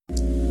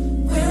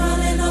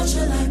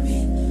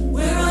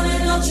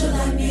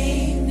I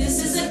mean,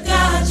 this is a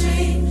God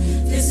dream.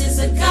 This is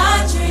a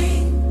God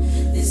dream.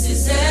 This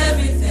is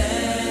everything.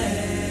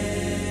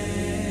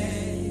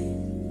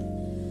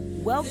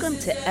 Welcome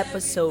to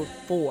episode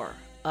 4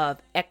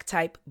 of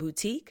Ectype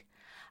Boutique.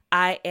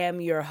 I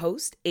am your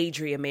host,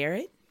 Adria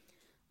Merritt.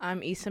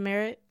 I'm Issa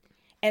Merritt.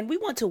 And we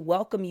want to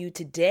welcome you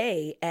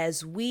today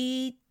as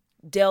we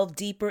delve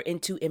deeper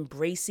into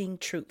embracing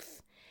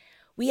truth.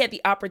 We had the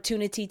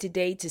opportunity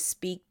today to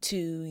speak to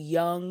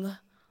young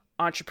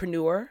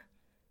entrepreneur,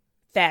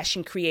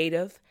 fashion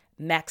creative,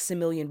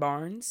 Maximilian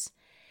Barnes.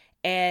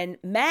 And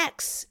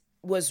Max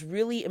was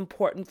really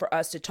important for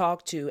us to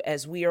talk to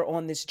as we are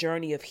on this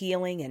journey of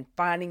healing and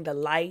finding the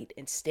light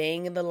and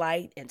staying in the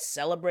light and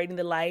celebrating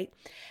the light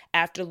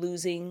after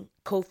losing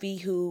Kofi,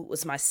 who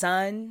was my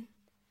son.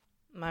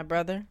 My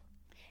brother.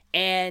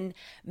 And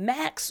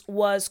Max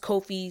was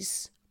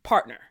Kofi's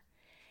partner.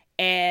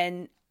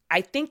 And I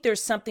think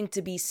there's something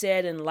to be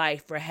said in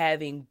life for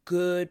having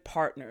good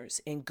partners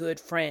and good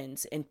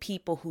friends and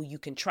people who you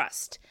can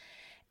trust.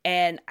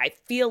 And I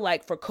feel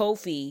like for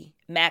Kofi,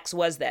 Max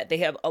was that. They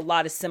have a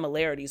lot of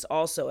similarities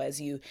also as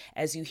you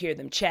hear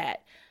them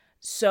chat.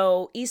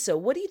 So Issa,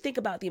 what do you think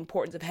about the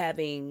importance of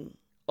having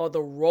or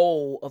the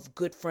role of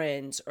good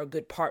friends or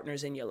good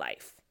partners in your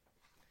life?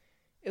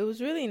 It was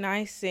really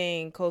nice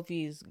seeing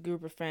Kofi's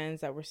group of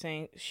friends that were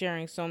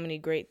sharing so many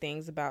great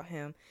things about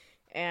him.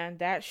 And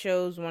that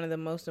shows one of the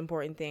most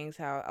important things,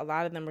 how a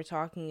lot of them are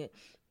talking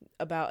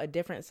about a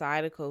different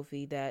side of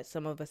Kofi that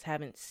some of us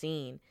haven't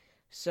seen.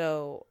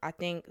 So I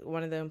think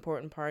one of the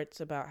important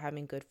parts about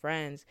having good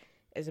friends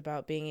is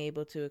about being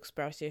able to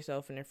express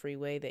yourself in a free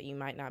way that you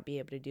might not be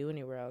able to do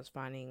anywhere else,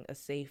 finding a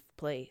safe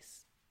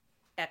place.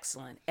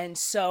 Excellent. And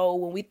so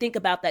when we think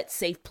about that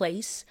safe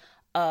place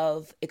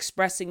of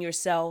expressing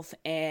yourself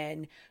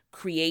and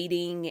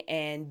creating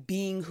and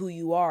being who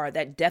you are,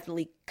 that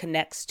definitely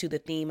connects to the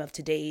theme of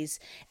today's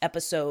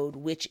episode,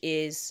 which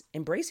is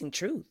embracing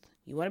truth.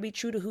 You want to be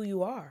true to who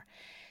you are.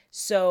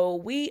 So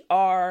we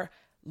are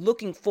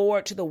looking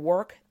forward to the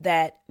work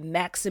that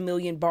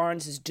Maximilian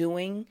Barnes is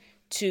doing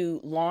to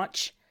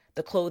launch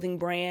the clothing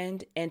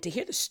brand and to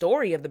hear the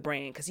story of the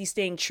brand because he's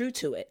staying true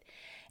to it.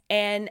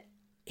 And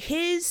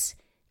his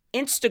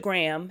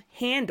Instagram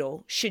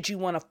handle, should you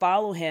want to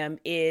follow him,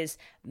 is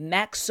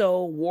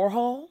Maxo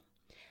Warhol.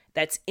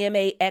 That's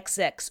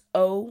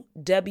MAXXOWARHOL.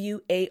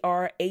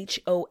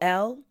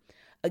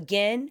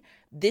 Again,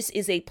 this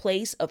is a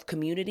place of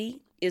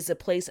community, is a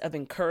place of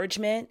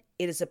encouragement.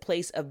 It is a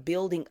place of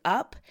building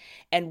up.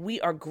 And we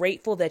are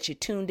grateful that you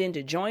tuned in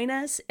to join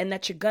us and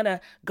that you're going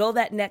to go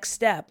that next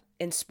step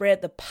and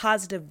spread the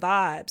positive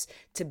vibes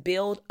to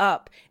build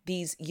up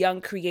these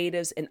young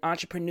creatives and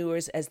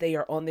entrepreneurs as they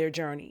are on their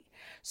journey.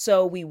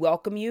 So we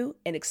welcome you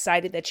and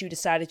excited that you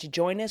decided to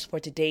join us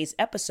for today's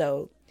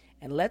episode.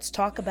 And let's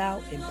talk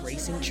about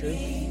embracing truth.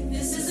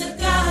 This is a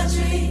God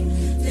dream.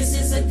 This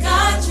is a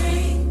God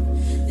dream.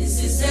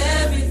 This is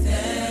everything.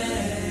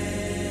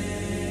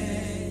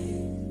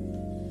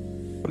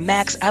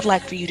 Max, I'd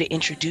like for you to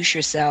introduce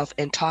yourself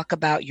and talk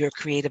about your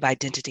creative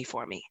identity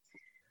for me.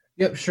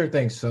 Yep, sure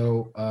thing.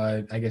 So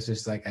I guess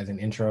just like as an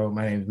intro,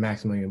 my name is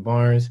Maximilian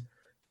Barnes.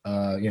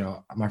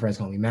 My friends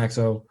call me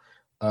Maxo.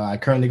 I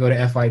currently go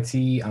to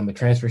FIT. I'm a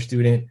transfer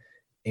student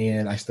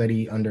and I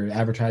study under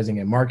advertising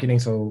and marketing.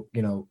 So,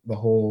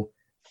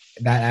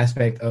 that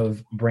aspect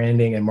of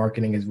branding and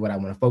marketing is what I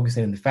want to focus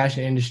in the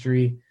fashion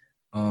industry.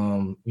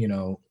 My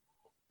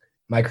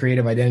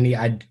creative identity,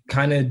 I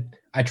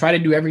try to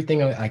do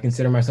everything. I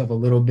consider myself a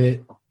little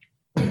bit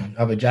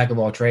of a jack of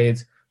all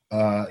trades.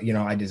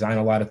 I design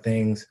a lot of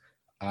things.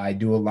 I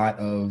do a lot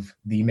of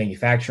the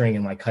manufacturing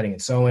and like cutting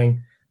and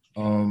sewing.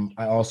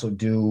 I also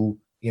do,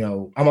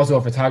 I'm also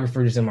a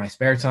photographer just in my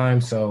spare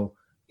time. So,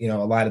 a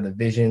lot of the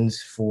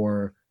visions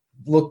for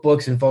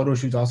lookbooks and photo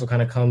shoots also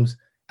kind of comes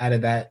out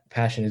of that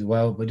passion as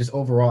well. But just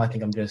overall, I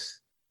think I'm just,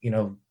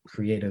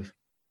 creative.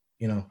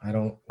 I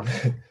don't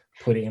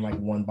put it in like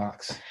one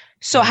box.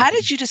 So how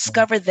did you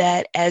discover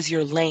that as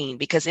your lane?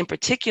 Because in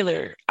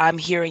particular, I'm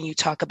hearing you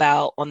talk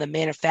about on the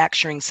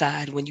manufacturing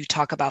side, when you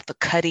talk about the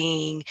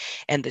cutting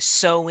and the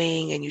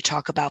sewing and you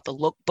talk about the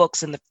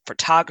lookbooks and the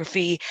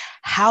photography,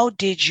 how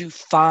did you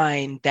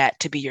find that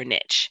to be your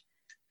niche?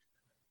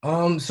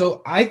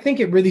 So I think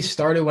it really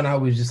started when I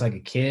was just like a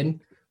kid,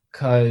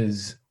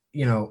 because,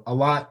 a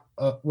lot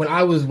when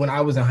I was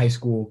in high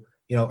school,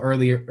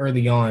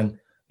 early on,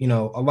 a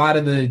lot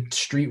of the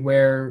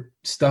streetwear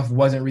stuff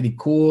wasn't really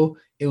cool.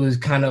 It was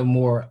kind of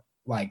more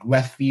like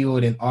left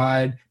field and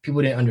odd.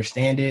 People didn't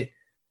understand it.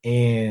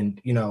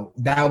 And,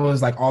 that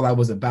was like all I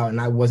was about.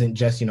 And I wasn't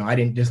just, I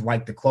didn't just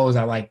like the clothes.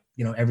 I like,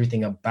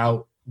 everything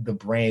about the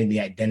brand, the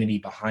identity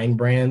behind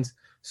brands.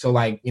 So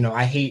like,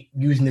 I hate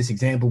using this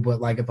example,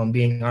 but like, if I'm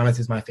being honest,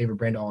 it's my favorite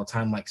brand of all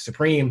time, like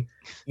Supreme.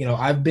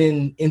 I've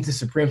been into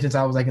Supreme since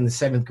I was like in the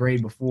 7th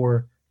grade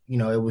before,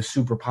 it was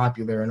super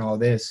popular and all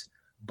this.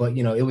 But,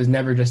 it was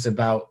never just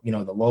about, the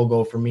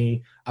logo for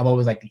me. I've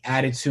always liked the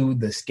attitude,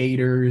 the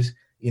skaters,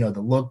 the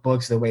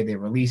lookbooks, the way they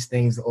release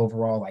things, the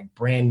overall like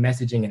brand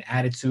messaging and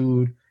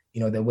attitude,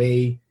 the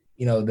way,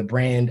 the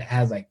brand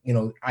has like,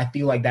 I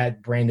feel like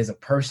that brand is a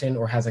person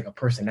or has like a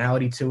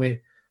personality to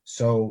it.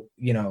 So,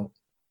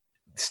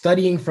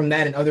 studying from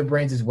that and other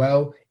brands as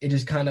well, it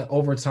just kind of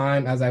over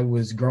time, as I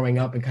was growing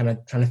up and kind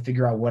of trying to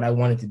figure out what I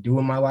wanted to do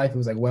in my life, it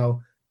was like,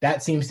 well,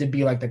 that seems to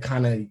be like the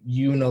kind of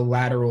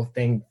unilateral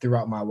thing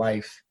throughout my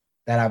life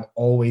that I've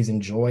always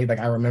enjoyed. Like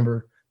I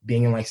remember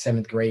being in like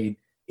 7th grade,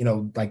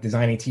 like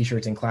designing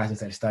t-shirts in class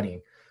instead of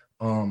studying.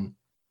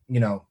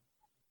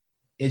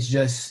 It's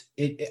just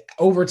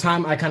over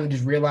time, I kind of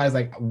just realized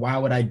like, why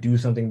would I do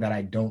something that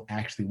I don't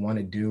actually want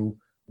to do?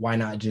 Why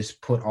not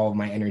just put all of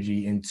my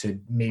energy into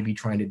maybe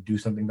trying to do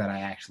something that I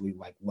actually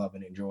like love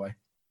and enjoy?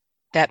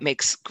 That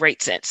makes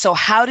great sense. So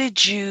how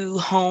did you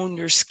hone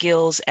your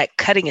skills at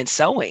cutting and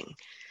sewing?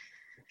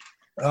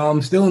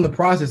 Still in the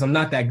process. I'm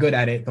not that good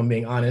at it, if I'm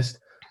being honest.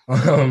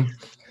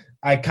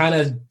 I kind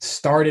of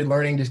started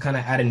learning just kind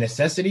of out of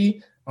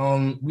necessity.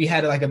 We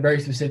had like a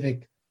very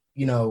specific,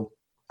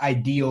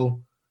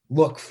 ideal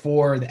look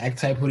for the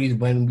X-Type hoodies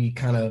when we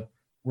kind of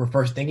were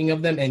first thinking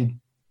of them, and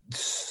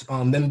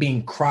them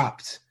being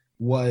cropped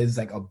was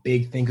like a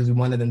big thing because we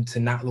wanted them to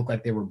not look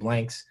like they were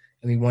blanks,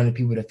 and we wanted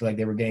people to feel like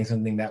they were getting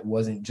something that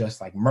wasn't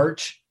just like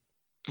merch.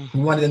 Mm-hmm.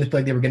 We wanted them to feel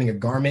like they were getting a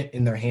garment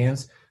in their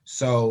hands.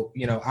 So,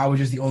 I was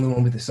just the only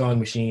one with the sewing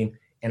machine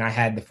and I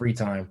had the free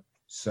time.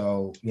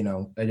 So,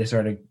 I just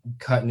started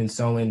cutting and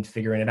sewing,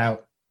 figuring it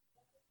out.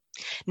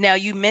 Now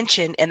you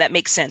mentioned, and that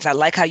makes sense. I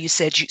like how you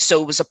said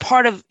so it was a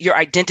part of your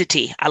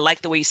identity. I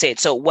like the way you say it.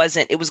 So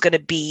it was going to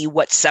be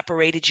what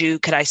separated you,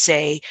 could I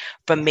say,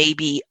 from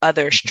maybe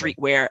other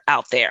streetwear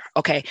out there.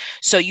 Okay.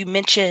 So you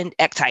mentioned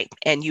X-Type,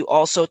 and you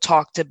also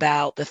talked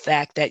about the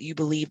fact that you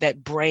believe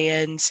that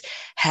brands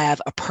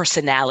have a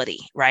personality,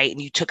 right?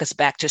 And you took us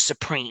back to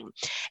Supreme.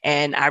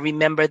 And I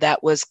remember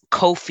that was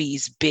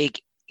Kofi's big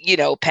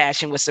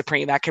passion was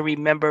Supreme. I can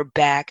remember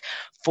back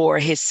for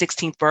his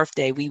 16th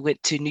birthday, we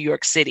went to New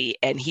York City,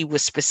 and he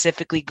was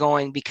specifically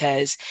going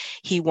because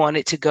he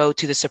wanted to go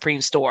to the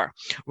Supreme store,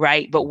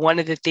 right? But one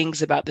of the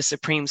things about the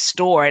Supreme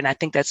store, and I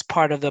think that's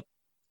part of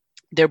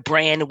their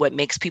brand, what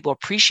makes people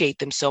appreciate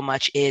them so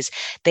much, is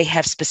they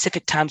have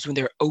specific times when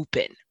they're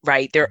open,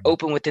 right? They're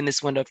open within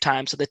this window of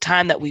time. So the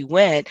time that we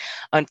went,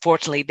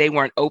 unfortunately, they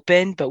weren't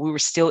open, but we were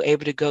still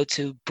able to go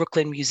to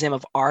Brooklyn Museum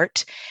of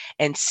Art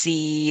and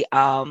see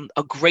a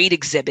great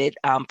exhibit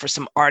for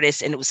some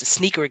artists. And it was a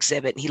sneaker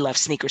exhibit, and he loved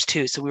sneakers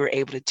too. So we were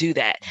able to do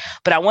that.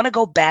 But I want to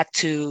go back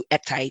to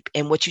X-Type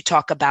and what you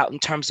talk about in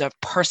terms of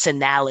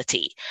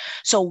personality.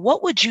 So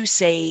what would you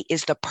say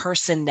is the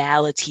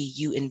personality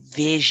you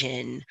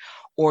envision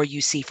or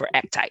you see for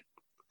X-Type?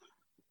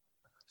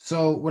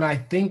 So when I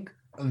think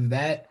of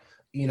that,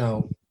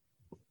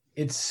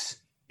 it's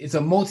a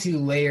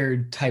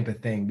multi-layered type of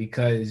thing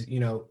because,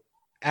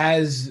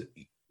 as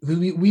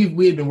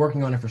we had been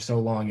working on it for so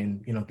long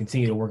and,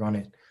 continue to work on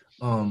it.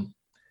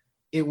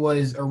 It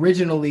was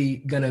originally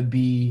going to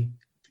be,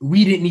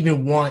 we didn't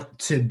even want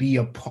to be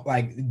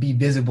be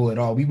visible at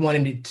all. We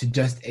wanted it to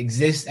just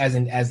exist as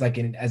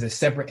a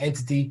separate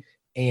entity,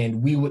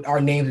 and our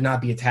names would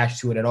not be attached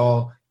to it at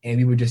all. And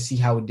we would just see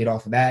how it did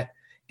off of that.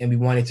 And we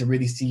wanted to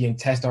really see and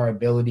test our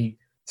ability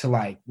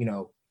to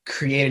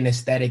create an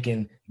aesthetic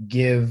and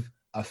give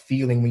a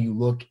feeling when you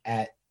look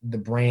at the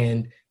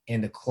brand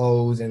and the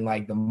clothes and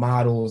like the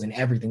models and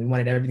everything. We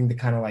wanted everything to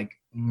kind of like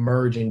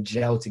merge and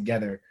gel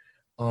together.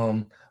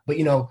 But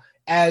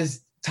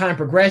as time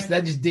progressed,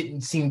 that just didn't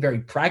seem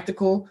very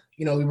practical.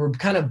 We were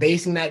kind of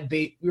basing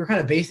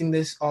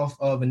this off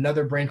of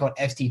another brand called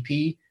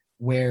STP,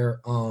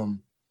 where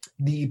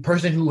the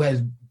person who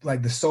has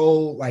like the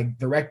sole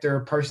director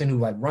person who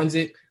runs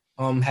it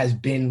has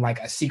been like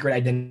a secret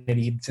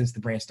identity since the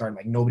brand started.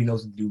 Like nobody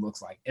knows what the dude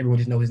looks like. Everyone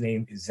just knows his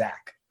name is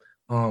Zach.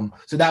 So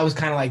that was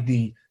kind of like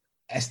the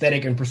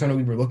aesthetic and persona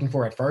we were looking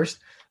for at first.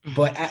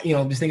 But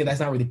just thinking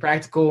that's not really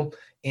practical,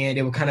 and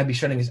it would kind of be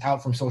shutting us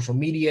out from social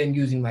media and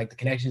using like the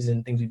connections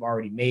and things we've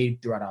already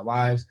made throughout our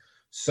lives.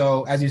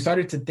 So as we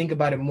started to think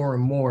about it more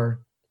and more,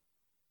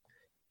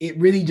 it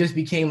really just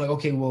became like,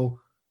 okay, well,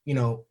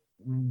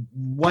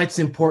 what's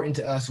important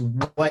to us?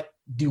 What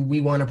do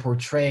we want to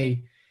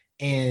portray?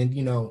 And,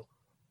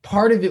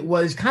 part of it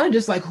was kind of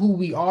just like who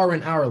we are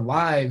in our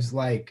lives.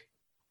 Like,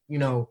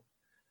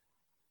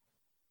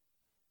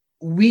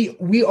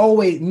 we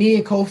always, me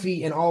and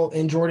Kofi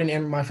and Jordan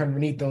and my friend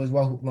Renito as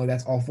well,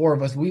 that's all four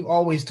of us. We've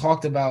always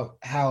talked about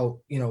how,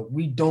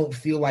 we don't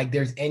feel like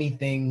there's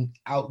anything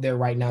out there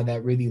right now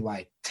that really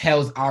like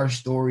tells our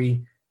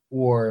story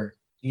or,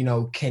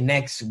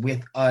 connects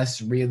with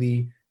us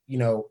really.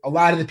 A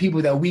lot of the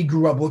people that we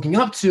grew up looking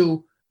up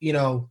to,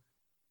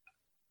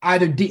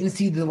 either didn't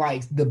see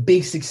the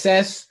big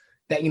success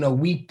that,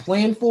 we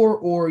planned for,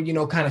 or,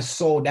 kind of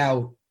sold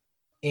out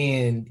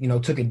and,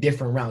 took a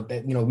different route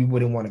that, we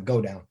wouldn't want to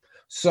go down.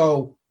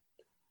 So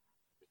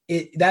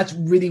that's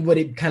really what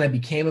it kind of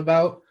became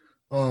about.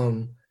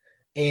 And,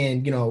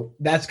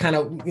 that's kind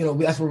of,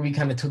 that's where we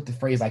kind of took the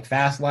phrase like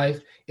fast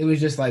life. It was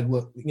just like,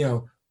 look,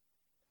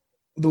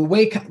 the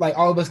way like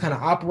all of us kind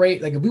of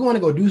operate, like if we want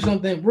to go do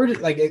something, we're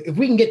just like, if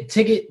we can get a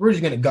ticket, we're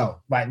just gonna go.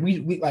 Like we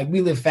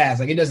live fast.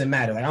 Like it doesn't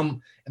matter. Like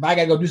if I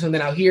gotta go do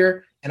something out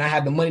here and I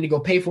have the money to go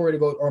pay for it to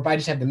go, or if I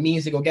just have the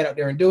means to go get out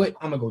there and do it,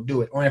 I'm gonna go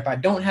do it. Or if I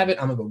don't have it,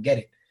 I'm gonna go get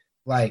it.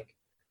 Like,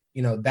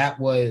 that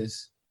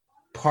was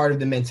part of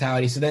the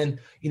mentality. So then,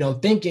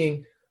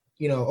 thinking,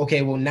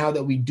 okay, well, now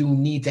that we do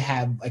need to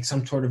have like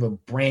some sort of a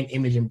brand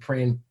image and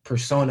brand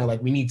persona,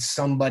 like we need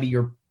somebody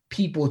or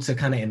people to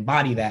kind of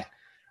embody that.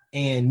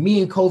 And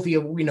me and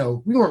Kofi,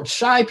 we weren't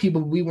shy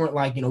people, but we weren't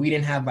like, we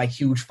didn't have like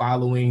huge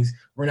followings.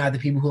 We're not the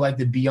people who like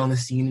to be on the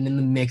scene and in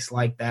the mix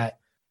like that.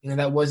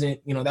 That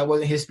wasn't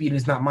his speed. And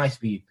it's not my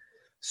speed.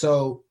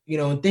 So,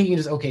 and thinking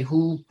just, okay,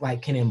 who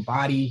like can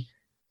embody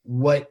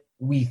what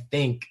we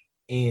think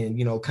and,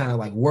 kind of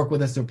like work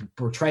with us to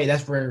portray.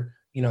 That's where,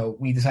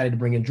 we decided to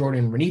bring in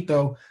Jordan and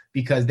Renito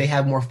because they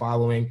have more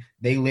following.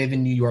 They live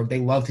in New York. They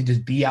love to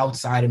just be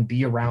outside and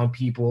be around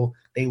people.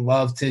 They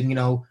love to,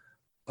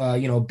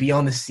 be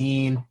on the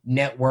scene,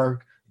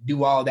 network,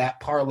 do all that,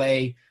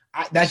 parlay.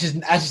 That's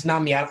just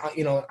not me. I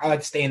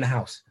like to stay in the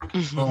house.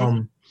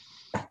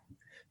 Mm-hmm.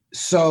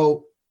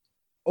 So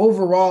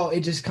overall, it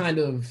just kind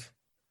of,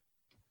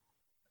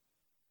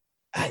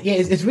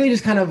 it's really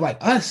just kind of like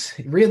us,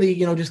 really,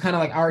 just kind of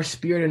like our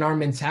spirit and our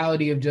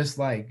mentality of just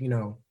like,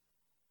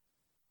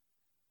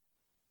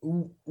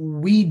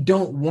 we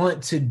don't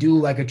want to do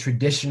like a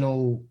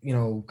traditional,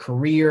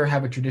 career,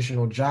 have a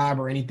traditional job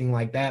or anything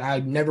like that. I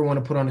never want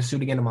to put on a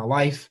suit again in my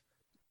life,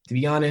 to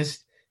be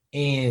honest.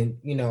 And,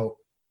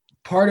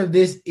 part of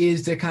this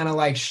is to kind of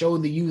like show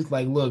the youth,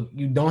 like, look,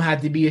 you don't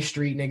have to be a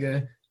street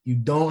nigga. You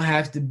don't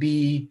have to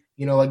be,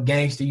 a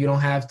gangster. You don't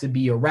have to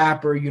be a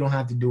rapper. You don't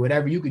have to do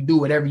whatever. You could do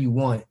whatever you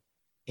want.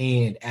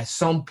 And at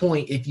some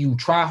point, if you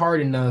try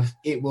hard enough,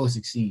 it will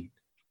succeed.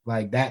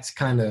 Like that's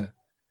kind of,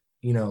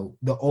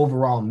 the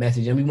overall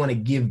message. And we want to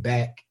give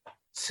back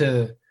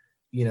to,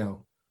 we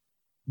want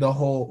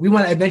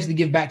to eventually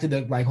give back to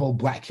the like whole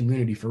Black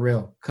community for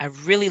real. I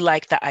really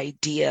like the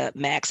idea,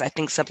 Max. I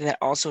think something that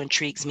also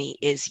intrigues me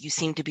is you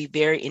seem to be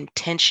very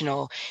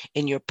intentional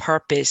in your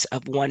purpose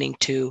of wanting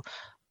to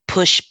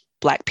push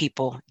Black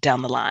people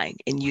down the line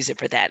and use it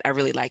for that. I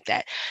really like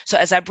that. So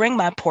as I bring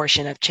my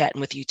portion of chatting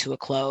with you to a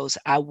close,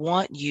 I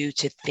want you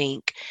to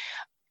think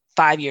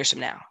 5 years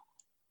from now,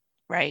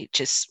 right?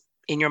 Just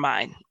in your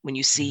mind, when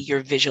you see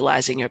you're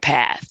visualizing your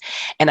path.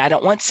 And I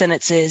don't want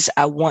sentences.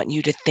 I want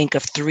you to think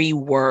of 3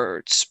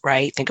 words,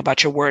 right? Think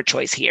about your word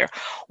choice here.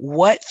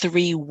 What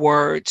 3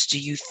 words do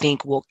you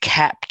think will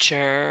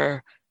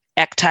capture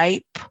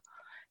Ektype,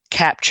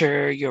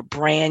 capture your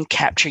brand,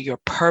 capture your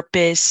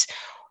purpose?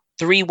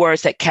 3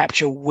 words that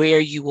capture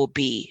where you will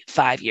be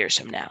 5 years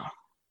from now.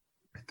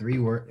 3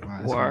 words.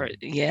 Wow,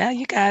 yeah,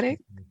 you got it.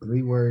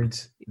 3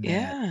 words.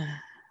 Yeah.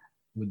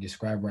 Would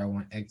describe where I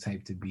want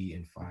Ektype to be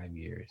in 5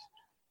 years.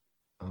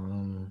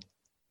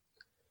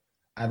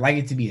 I'd like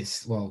it to be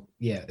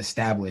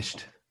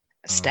established.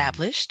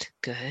 Established.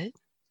 Good.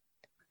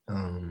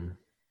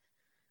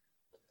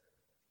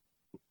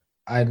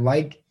 I'd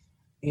like,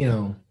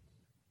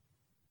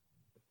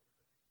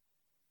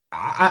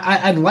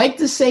 I'd like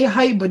to say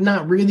hype, but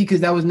not really, because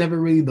that was never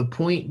really the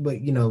point. But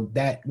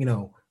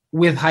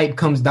with hype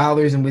comes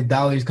dollars, and with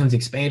dollars comes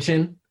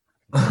expansion.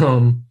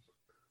 So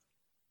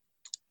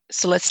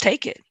let's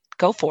take it.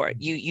 Go for it.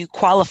 You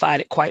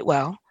qualified it quite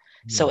well.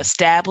 Yeah. So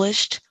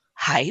established,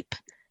 hype,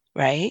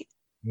 right?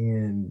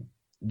 And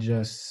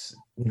just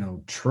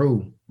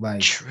true, like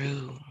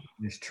true.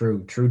 It's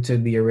true to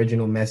the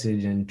original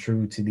message and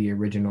true to the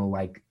original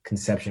like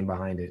conception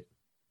behind it.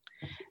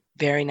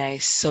 Very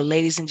nice. So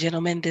ladies and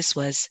gentlemen, this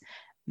was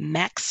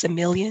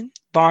Maximilian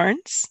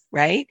Barnes,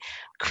 right?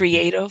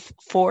 Creative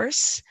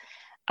Force.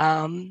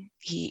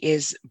 He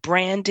is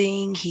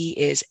branding, he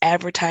is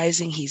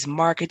advertising, he's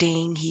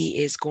marketing,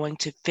 he is going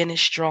to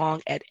finish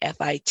strong at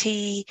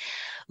FIT.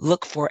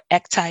 Look for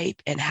Ektype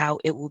and how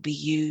it will be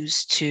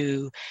used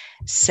to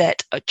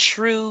set a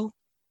true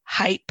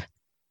hype,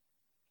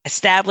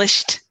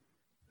 established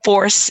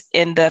force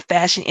in the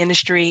fashion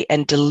industry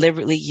and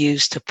deliberately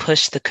used to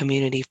push the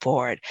community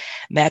forward.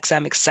 Max,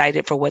 I'm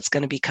excited for what's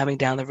going to be coming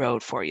down the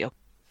road for you.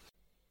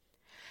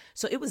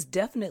 So it was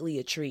definitely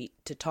a treat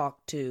to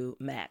talk to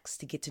Max,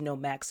 to get to know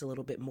Max a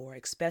little bit more,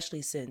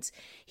 especially since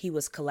he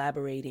was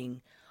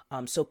collaborating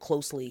so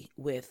closely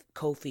with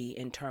Kofi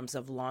in terms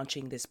of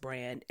launching this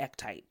brand,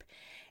 Ektype.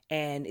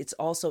 And it's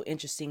also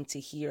interesting to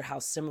hear how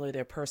similar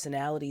their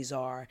personalities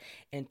are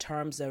in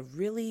terms of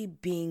really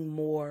being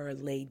more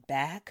laid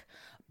back,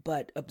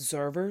 but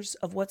observers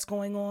of what's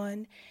going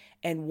on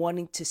and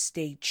wanting to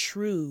stay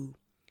true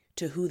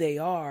to who they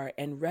are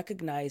and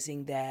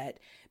recognizing that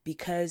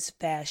because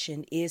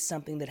fashion is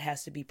something that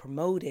has to be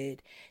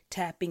promoted,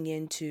 tapping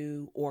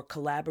into or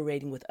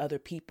collaborating with other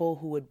people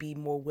who would be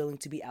more willing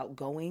to be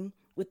outgoing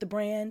with the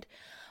brand.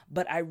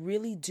 But I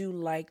really do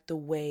like the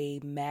way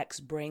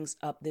Max brings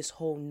up this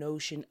whole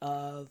notion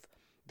of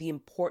the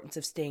importance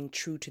of staying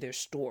true to their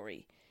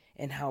story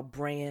and how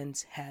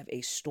brands have a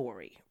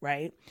story,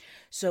 right?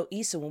 So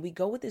Issa, when we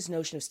go with this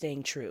notion of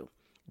staying true,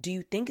 do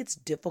you think it's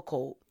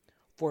difficult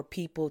for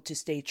people to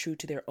stay true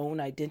to their own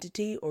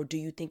identity, or do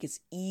you think it's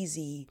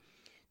easy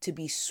to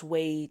be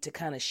swayed to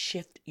kind of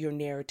shift your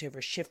narrative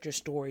or shift your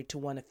story to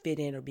want to fit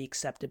in or be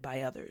accepted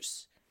by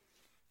others?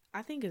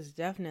 I think it's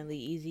definitely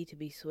easy to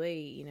be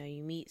swayed. You know,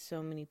 you meet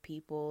so many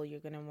people, you're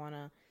going to want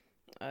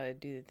to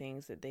do the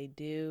things that they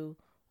do,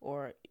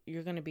 or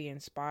you're going to be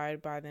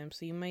inspired by them.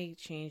 So you may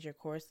change your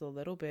course a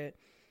little bit.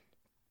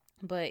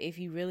 But if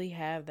you really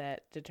have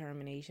that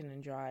determination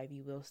and drive,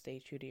 you will stay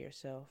true to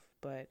yourself.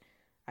 But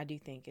I do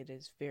think it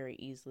is very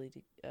easily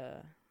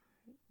to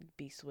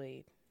be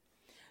swayed.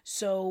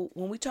 So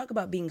when we talk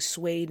about being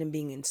swayed and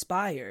being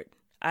inspired,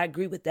 I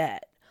agree with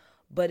that.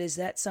 But is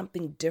that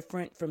something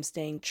different from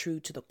staying true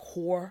to the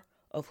core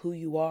of who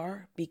you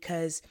are?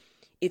 Because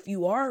if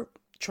you are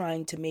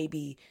trying to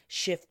maybe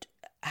shift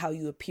how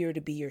you appear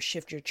to be or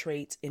shift your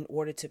traits in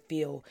order to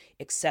feel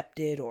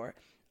accepted or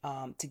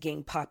to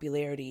gain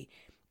popularity,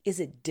 is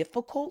it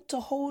difficult to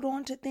hold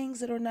on to things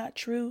that are not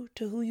true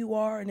to who you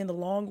are? And in the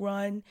long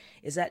run,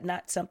 is that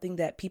not something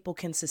that people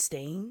can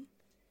sustain?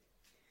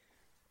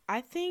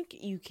 I think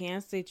you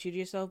can stay true to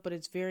yourself, but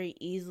it's very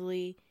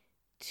easily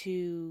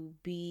to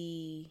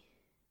be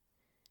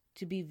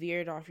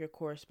veered off your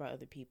course by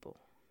other people.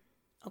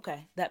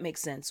 Okay, that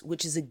makes sense,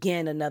 which is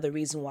again another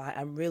reason why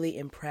I'm really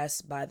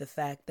impressed by the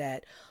fact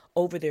that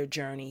over their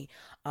journey,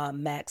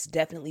 Max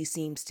definitely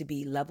seems to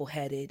be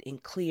level-headed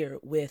and clear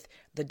with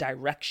the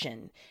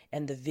direction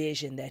and the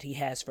vision that he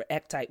has for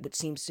Ektite, which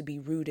seems to be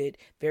rooted,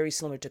 very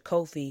similar to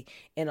Kofi,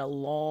 in a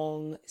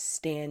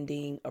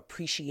long-standing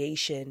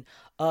appreciation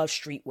of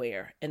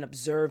streetwear and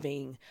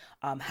observing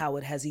how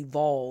it has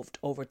evolved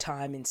over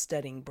time in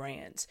studying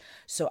brands.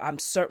 So I'm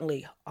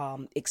certainly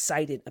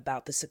excited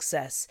about the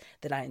success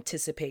that I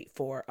anticipate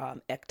for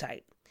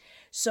Ektite.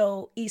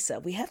 So, Issa,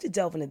 we have to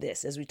delve into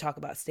this as we talk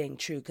about staying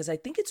true, because I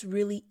think it's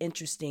really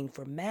interesting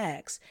for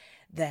Max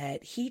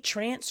that he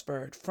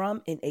transferred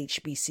from an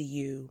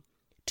HBCU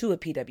to a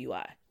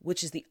PWI,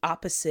 which is the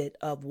opposite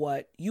of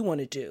what you want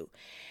to do.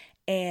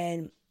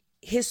 And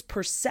his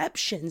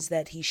perceptions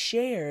that he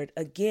shared,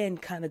 again,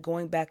 kind of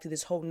going back to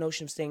this whole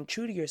notion of staying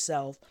true to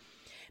yourself,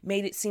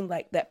 made it seem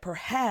like that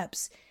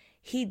perhaps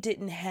he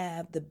didn't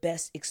have the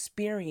best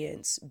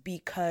experience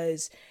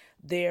because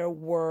there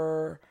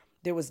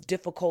was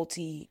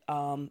difficulty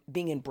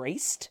being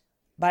embraced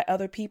by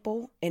other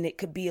people, and it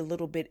could be a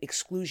little bit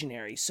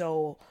exclusionary.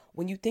 So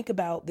when you think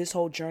about this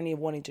whole journey of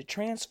wanting to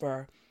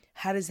transfer,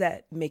 how does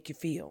that make you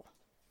feel?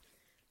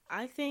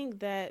 I think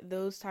that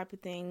those type of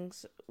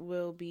things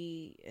will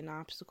be an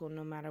obstacle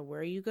no matter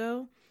where you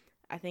go.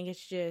 I think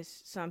it's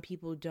just some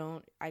people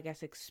don't, I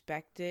guess,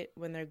 expect it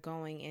when they're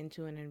going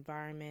into an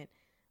environment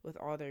with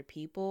all their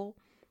people.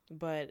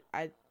 But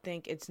I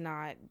think it's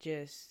not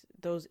just,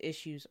 those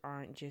issues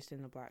aren't just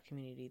in the Black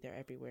community, they're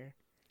everywhere.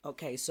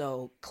 Okay,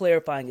 so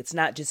clarifying, it's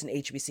not just an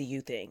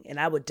HBCU thing. And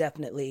I'm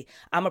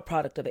a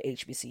product of an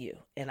HBCU,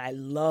 and I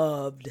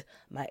loved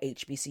my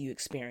HBCU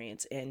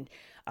experience and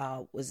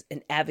was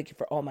an advocate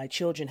for all my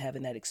children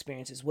having that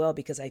experience as well,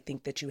 because I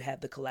think that you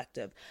have the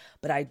collective.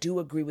 But I do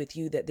agree with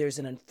you that there's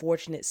an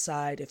unfortunate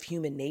side of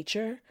human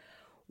nature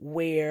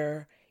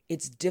where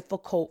it's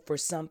difficult for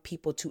some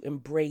people to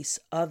embrace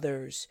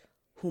others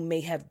who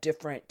may have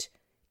different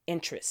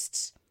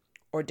interests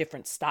or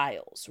different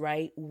styles,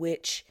 right?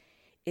 Which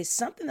is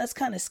something that's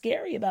kind of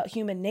scary about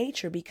human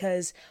nature,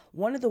 because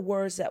one of the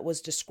words that was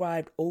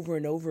described over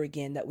and over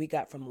again that we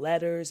got from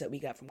letters, that we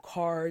got from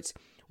cards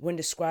when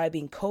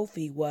describing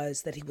Kofi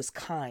was that he was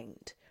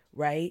kind,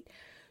 right?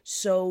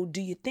 So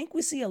do you think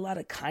we see a lot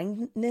of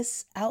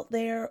kindness out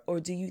there, or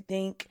do you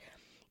think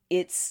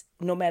it's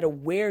no matter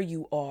where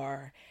you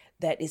are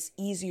that it's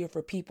easier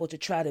for people to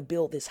try to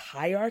build this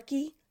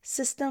hierarchy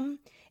system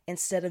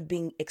instead of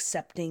being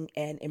accepting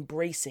and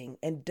embracing?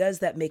 And does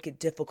that make it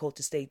difficult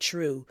to stay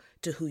true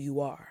to who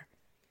you are?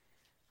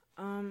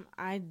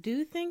 I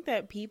do think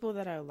that people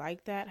that are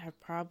like that have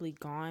probably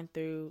gone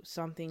through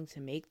something to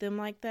make them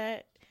like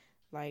that,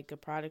 like a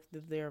product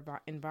of their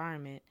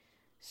environment.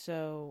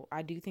 So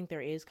I do think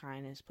there is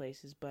kindness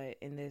places, but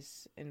in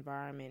this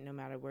environment, no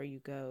matter where you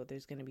go,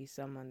 there's going to be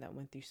someone that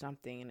went through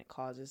something and it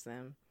causes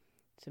them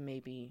to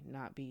maybe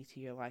not be to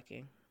your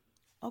liking.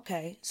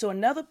 Okay, so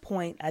another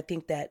point I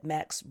think that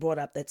Max brought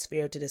up that's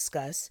fair to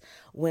discuss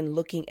when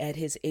looking at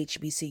his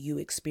HBCU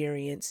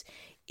experience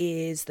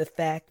is the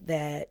fact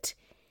that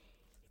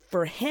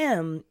for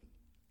him,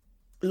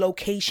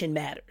 location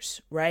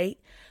matters, right?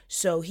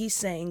 So he's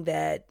saying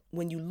that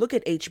when you look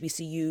at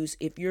HBCUs,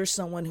 if you're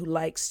someone who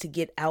likes to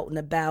get out and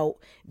about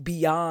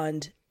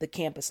beyond the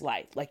campus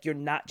life, like you're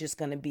not just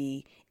going to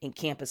be in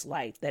campus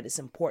life, that it's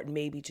important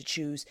maybe to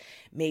choose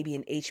maybe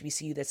an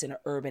HBCU that's in an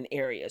urban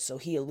area. So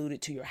he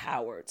alluded to your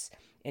Howards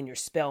and your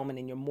Spelman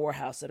and your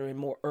Morehouse that are in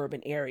more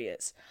urban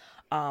areas.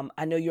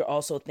 I know you're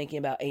also thinking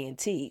about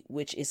A&T,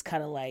 which is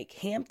kind of like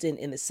Hampton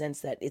in the sense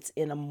that it's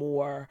in a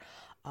more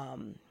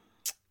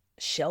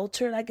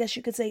sheltered, I guess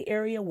you could say,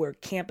 area where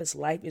campus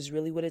life is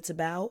really what it's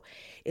about.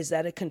 Is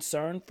that a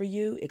concern for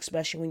you,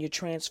 especially when you're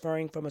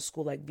transferring from a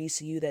school like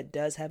VCU that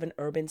does have an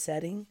urban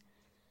setting?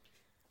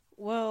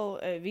 Well,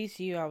 at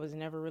VCU, I was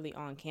never really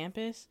on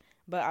campus,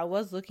 but I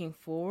was looking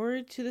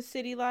forward to the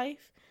city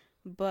life.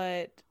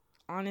 But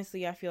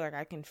honestly, I feel like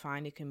I can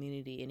find a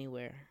community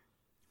anywhere.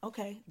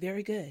 Okay,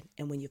 very good.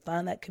 And when you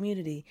find that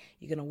community,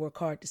 you're going to work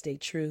hard to stay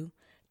true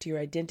to your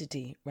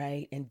identity,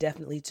 right? And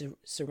definitely to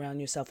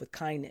surround yourself with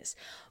kindness.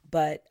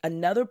 But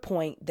another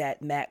point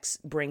that Max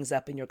brings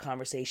up in your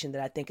conversation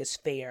that I think is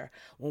fair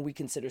when we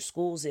consider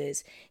schools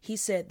is he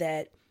said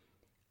that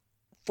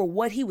for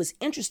what he was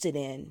interested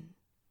in,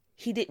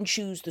 he didn't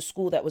choose the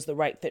school that was the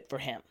right fit for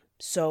him.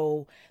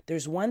 So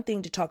there's one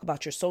thing to talk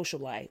about your social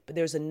life, but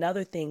there's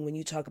another thing when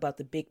you talk about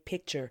the big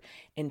picture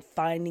and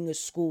finding a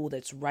school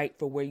that's right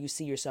for where you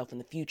see yourself in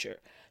the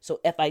future. So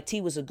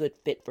FIT was a good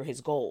fit for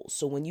his goals.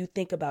 So when you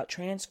think about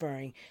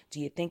transferring, do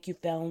you think you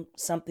found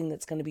something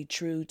that's going to be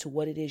true to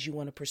what it is you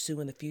want to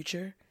pursue in the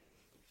future?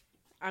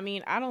 I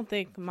mean, I don't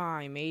think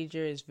my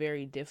major is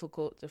very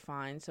difficult to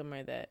find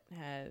somewhere that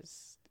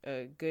has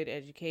a good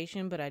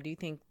education, but I do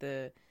think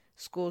the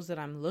schools that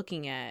I'm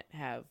looking at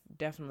have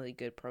definitely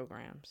good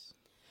programs.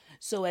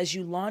 So, as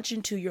you launch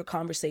into your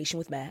conversation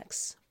with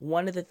Max,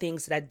 one of the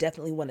things that I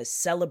definitely want to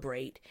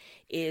celebrate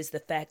is the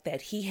fact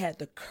that he had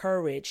the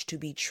courage to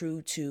be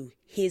true to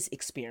his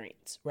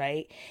experience,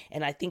 right?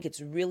 And I think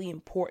it's really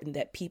important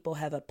that people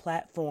have a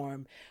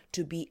platform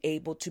to be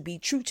able to be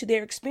true to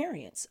their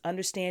experience,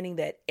 understanding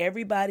that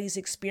everybody's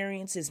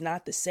experience is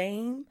not the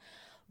same,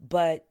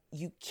 but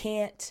you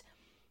can't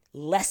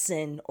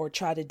lessen or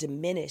try to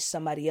diminish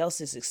somebody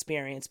else's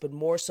experience, but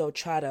more so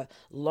try to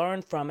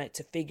learn from it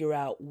to figure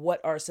out what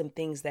are some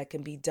things that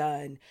can be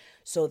done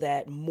so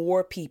that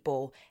more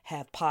people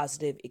have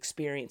positive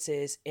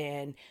experiences.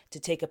 And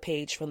to take a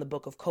page from the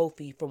book of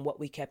Kofi, from what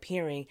we kept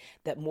hearing,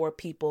 that more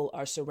people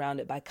are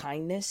surrounded by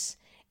kindness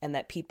and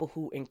that people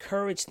who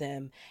encourage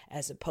them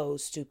as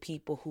opposed to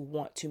people who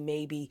want to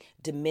maybe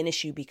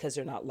diminish you because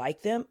you're not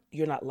like them,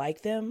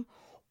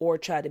 or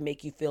try to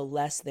make you feel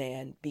less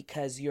than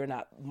because you're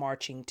not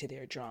marching to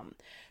their drum.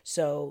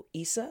 So,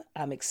 Issa,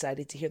 I'm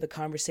excited to hear the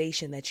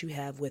conversation that you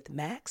have with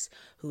Max,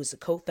 who is a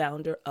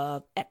co-founder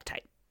of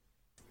Ectype.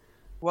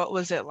 What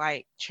was it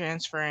like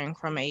transferring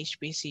from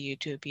HBCU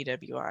to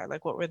PWI?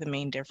 Like, what were the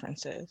main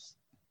differences?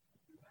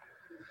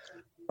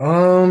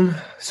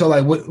 So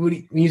like,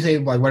 when you say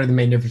like, what are the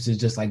main differences?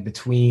 Just like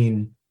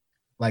between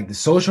like the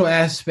social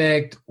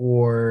aspect,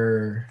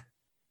 or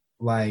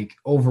like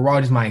overall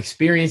just my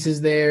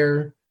experiences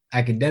there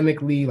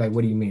academically? Like,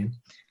 what do you mean?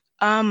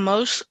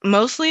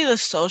 Mostly the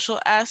social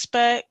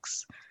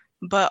aspects,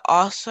 but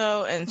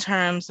also in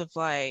terms of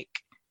like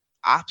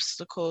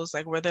obstacles.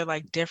 Like, were there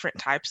like different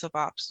types of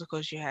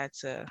obstacles you had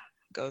to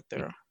go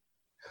through?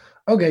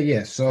 Okay,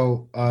 yeah.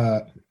 So,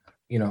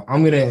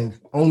 I'm gonna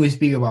only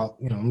speak about,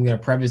 I'm gonna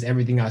preface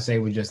everything I say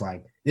with just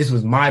like, this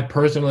was my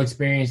personal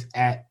experience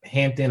at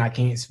Hampton. I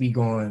can't speak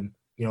on,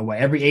 what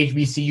every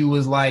HBCU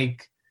was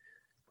like.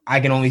 I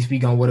can only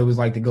speak on what it was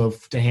like to go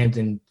to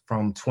Hampton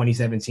from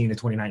 2017 to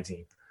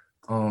 2019.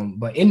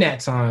 But in that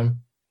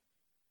time,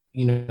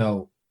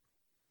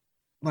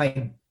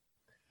 like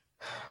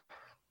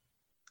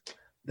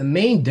the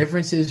main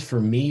differences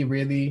for me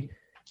really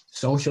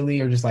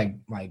socially, or just like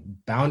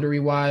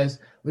boundary wise,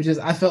 which is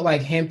I felt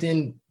like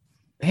Hampton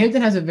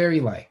has a very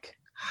like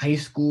high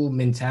school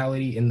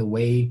mentality in the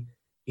way,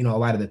 a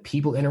lot of the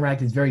people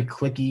interact. It's very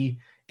cliquey.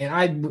 And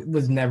I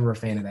was never a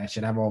fan of that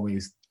shit. I've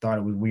always thought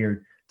it was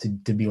weird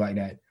to be like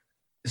that.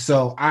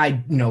 So I,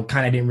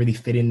 kind of didn't really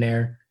fit in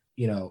there,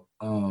 and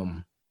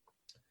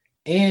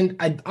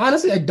I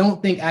honestly, I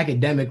don't think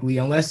academically,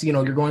 unless,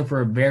 you're going for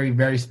a very,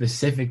 very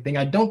specific thing,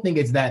 I don't think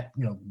it's that,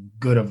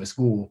 good of a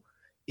school.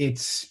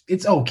 It's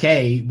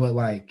okay, but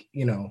like,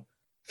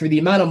 for the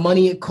amount of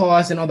money it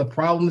costs and all the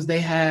problems they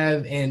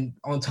have, and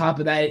on top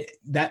of that,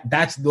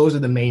 those are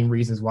the main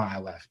reasons why I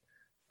left.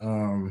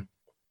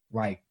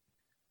 Like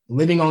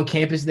living on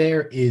campus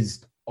there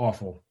is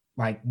awful,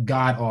 like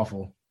god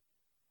awful.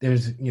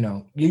 There's,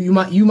 you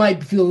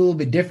might feel a little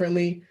bit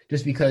differently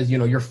just because,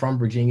 you're from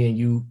Virginia and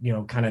you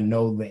kind of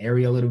know the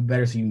area a little bit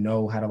better. So you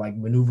know how to like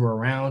maneuver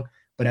around.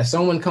 But as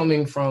someone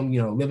coming from,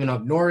 living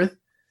up north.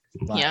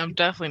 Like, yeah, I'm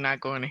definitely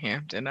not going to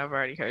Hampton. I've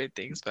already heard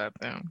things about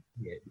them.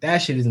 Yeah, that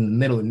shit is in the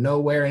middle of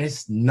nowhere and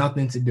it's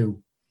nothing to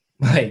do.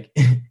 Like,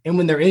 and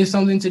when there is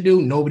something to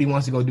do, nobody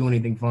wants to go do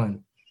anything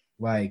fun.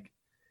 Like,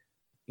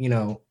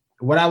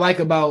 what I like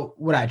about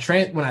when I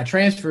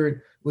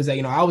transferred was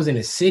that, I was in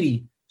a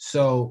city.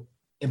 So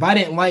if I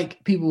didn't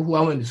like people who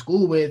I went to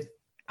school with,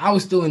 I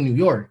was still in New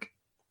York.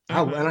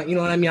 Mm-hmm. You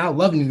know what I mean? I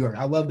love New York.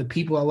 I love the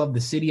people. I love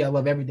the city. I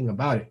love everything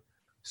about it.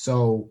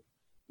 So,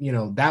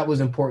 that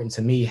was important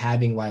to me,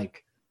 having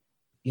like,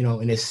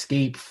 an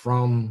escape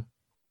from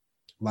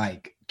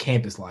like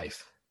campus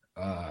life,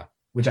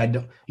 which I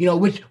don't,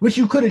 which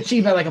you could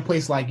achieve at like a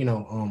place like,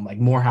 like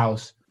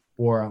Morehouse,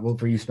 or well,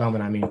 for you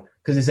Spelman, I mean,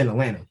 because it's in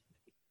Atlanta.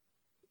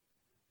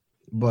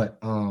 But,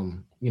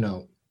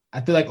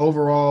 I feel like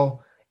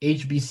overall,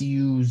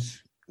 HBCUs,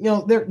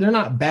 they're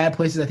not bad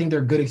places. I think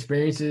they're good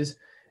experiences,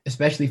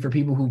 especially for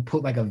people who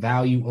put like a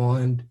value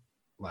on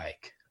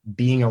like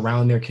being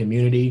around their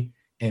community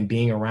and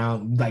being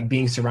around, like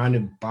being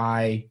surrounded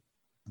by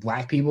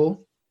Black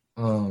people.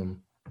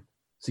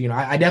 So, you know,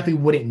 I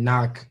definitely wouldn't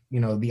knock, you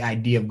know, the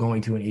idea of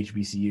going to an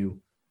HBCU.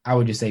 I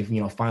would just say,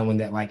 you know, find one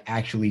that like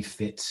actually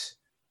fits,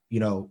 you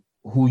know,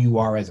 who you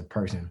are as a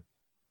person.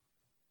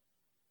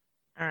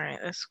 All right,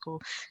 that's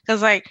cool.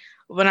 Because like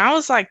when I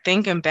was like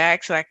thinking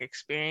back to like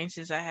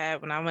experiences I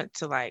had when I went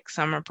to like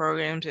summer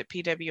programs at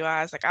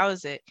PWIs, like I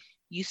was at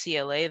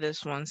UCLA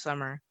this one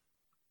summer,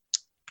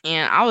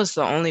 and I was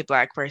the only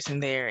Black person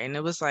there, and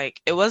it was like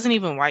it wasn't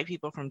even white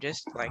people from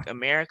just like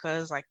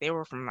Americas, like they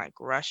were from like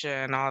Russia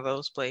and all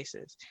those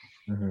places,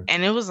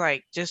 and it was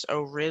like just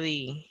a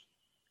really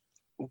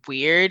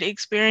weird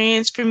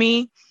experience for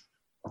me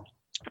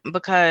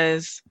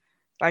because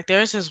like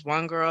there's this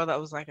one girl that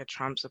was like a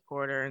Trump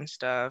supporter and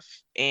stuff,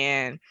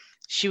 and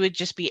she would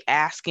just be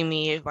asking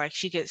me if like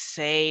she could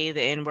say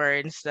the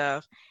N-word and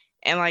stuff,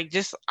 and like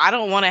just I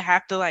don't want to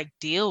have to like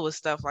deal with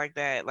stuff like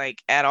that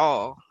like at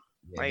all.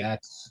 Yeah, Like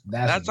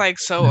that's like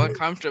so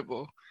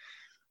uncomfortable.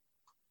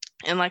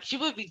 And like she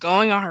would be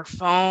going on her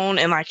phone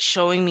and like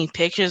showing me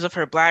pictures of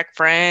her Black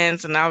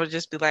friends, and I would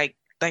just be like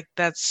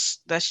that's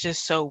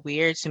just so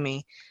weird to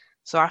me.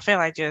 So I feel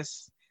like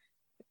just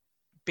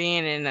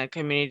being in a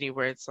community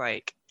where it's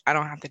like I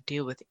don't have to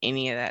deal with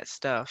any of that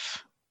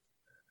stuff.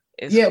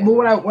 Yeah,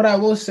 Cool. but what I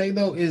will say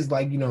though is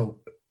like, you know,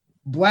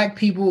 Black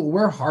people,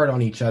 we're hard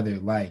on each other.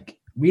 Like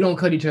we don't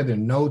cut each other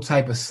no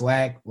type of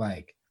slack.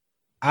 Like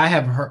I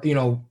have heard, you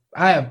know,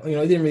 it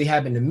didn't really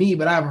happen to me,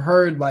 but I've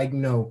heard like, you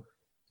know,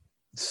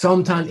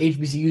 sometimes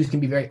HBCUs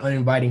can be very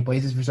uninviting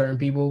places for certain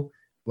people.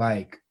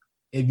 Like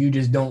if you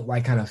just don't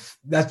like kind of,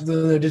 that's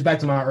just back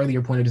to my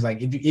earlier point of just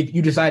like, if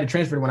you decide to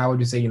transfer to one, I would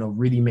just say, you know,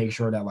 really make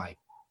sure that like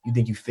you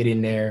think you fit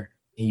in there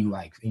and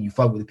you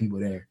fuck with the people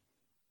there.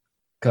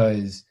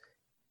 Cause,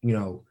 you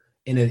know,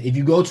 if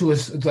you go to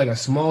it's like a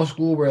small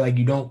school where like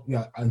you don't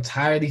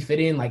entirely fit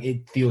in, like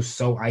it feels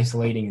so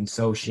isolating and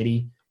so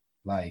shitty.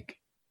 Like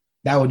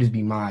that would just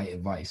be my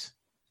advice.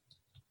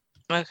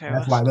 Okay.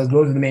 That's why those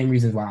are the main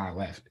reasons why I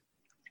left.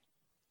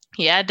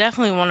 Yeah, I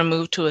definitely want to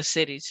move to a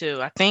city too.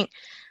 I think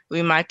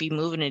we might be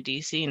moving to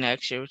DC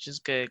next year, which is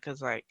good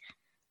because like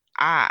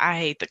I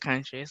hate the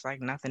country. It's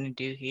like nothing to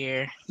do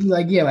here.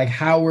 Like yeah, like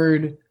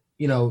Howard,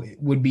 you know,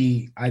 would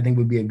be a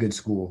good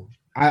school.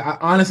 I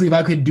honestly, if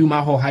I could do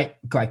my whole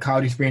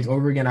college experience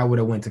over again, I would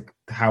have went to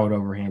Howard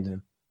over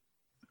Hampton.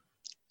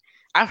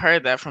 I've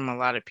heard that from a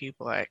lot of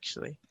people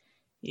actually.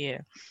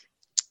 Yeah.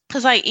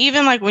 Cause like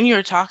even like when you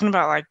were talking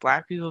about like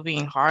Black people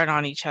being hard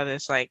on each other,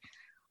 it's like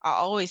I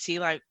always see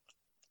like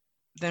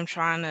them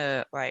trying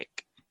to like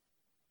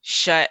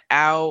shut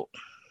out,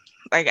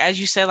 like as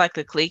you said, like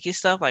the cliquey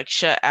stuff, like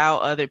shut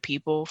out other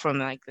people from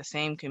like the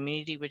same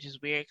community, which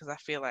is weird because I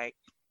feel like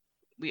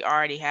we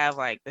already have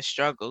like the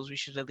struggles. We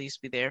should at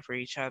least be there for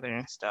each other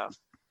and stuff.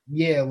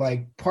 Yeah,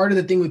 like part of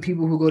the thing with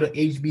people who go to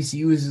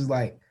HBCUs is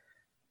like,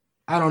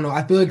 I don't know.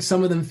 I feel like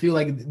some of them feel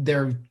like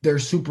they're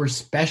super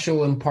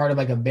special and part of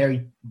like a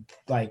very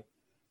like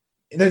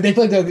they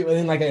feel like they're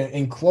in like an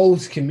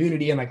enclosed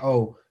community and like,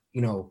 oh,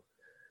 you know,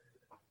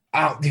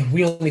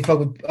 we only fuck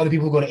with other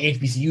people who go to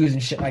HBCUs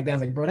and shit like that.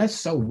 It's like, bro, that's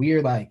so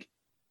weird. Like,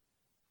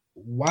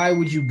 why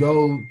would you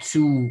go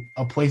to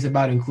a place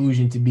about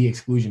inclusion to be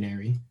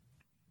exclusionary?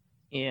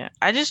 Yeah,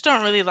 I just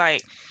don't really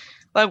like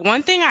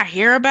one thing I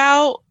hear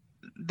about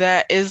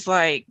that is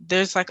like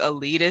there's like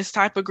elitist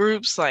type of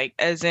groups, like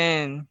as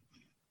in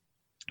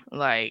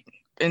like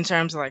in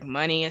terms of like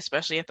money,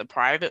 especially at the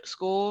private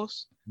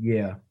schools.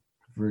 Yeah,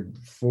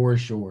 for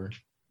sure.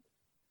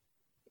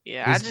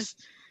 Yeah,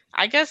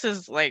 I guess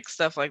it's like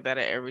stuff like that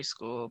at every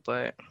school,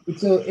 but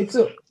it's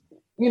a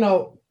you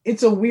know,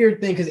 it's a weird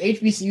thing because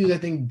HBCUs I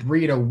think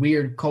breed a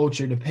weird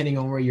culture depending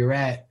on where you're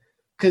at.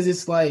 Because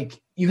it's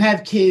like you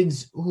have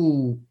kids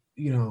who,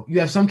 you know, you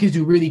have some kids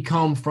who really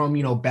come from,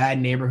 you know, bad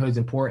neighborhoods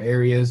and poor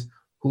areas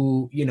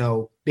who, you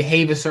know,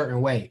 behave a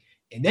certain way.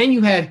 And then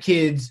you have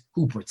kids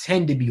who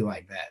pretend to be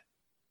like that.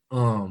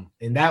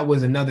 And that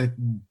was another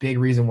big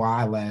reason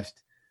why I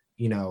left.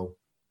 You know,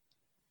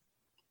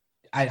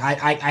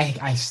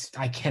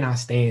 I cannot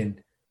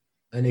stand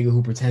a nigga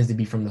who pretends to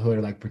be from the hood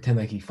or like pretend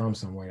like he's from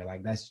somewhere.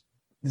 Like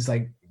it's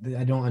like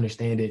I don't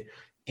understand it.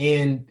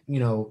 And you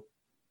know,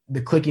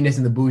 the clickiness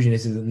and the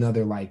bouginess is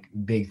another like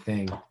big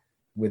thing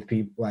with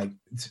people like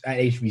at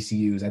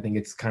HBCUs. I think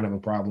it's kind of a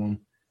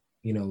problem.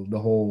 You know, the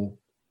whole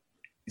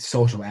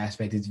social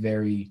aspect is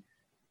very,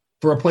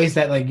 for a place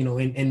that like, you know,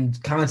 in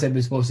concept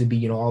is supposed to be,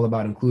 you know, all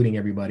about including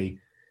everybody,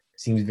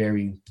 seems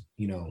very,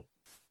 you know,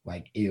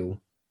 like ew,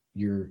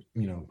 you're,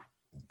 you know,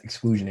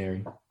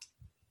 exclusionary.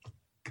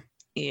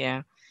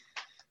 yeah.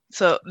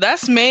 So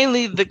that's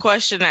mainly the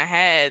question I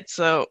had.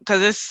 So,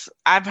 because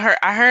I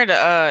heard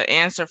a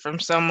answer from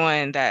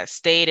someone that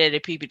stayed at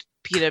a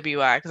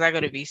PWI because I go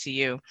to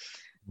VCU,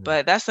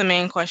 but that's the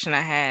main question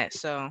I had.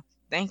 So,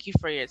 thank you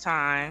for your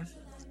time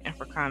and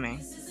for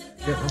coming.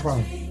 Yeah, no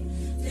problem.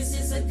 This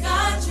is a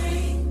God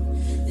dream.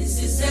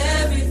 This is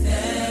everything.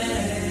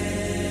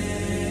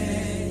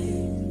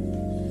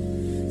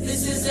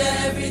 This is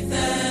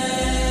everything.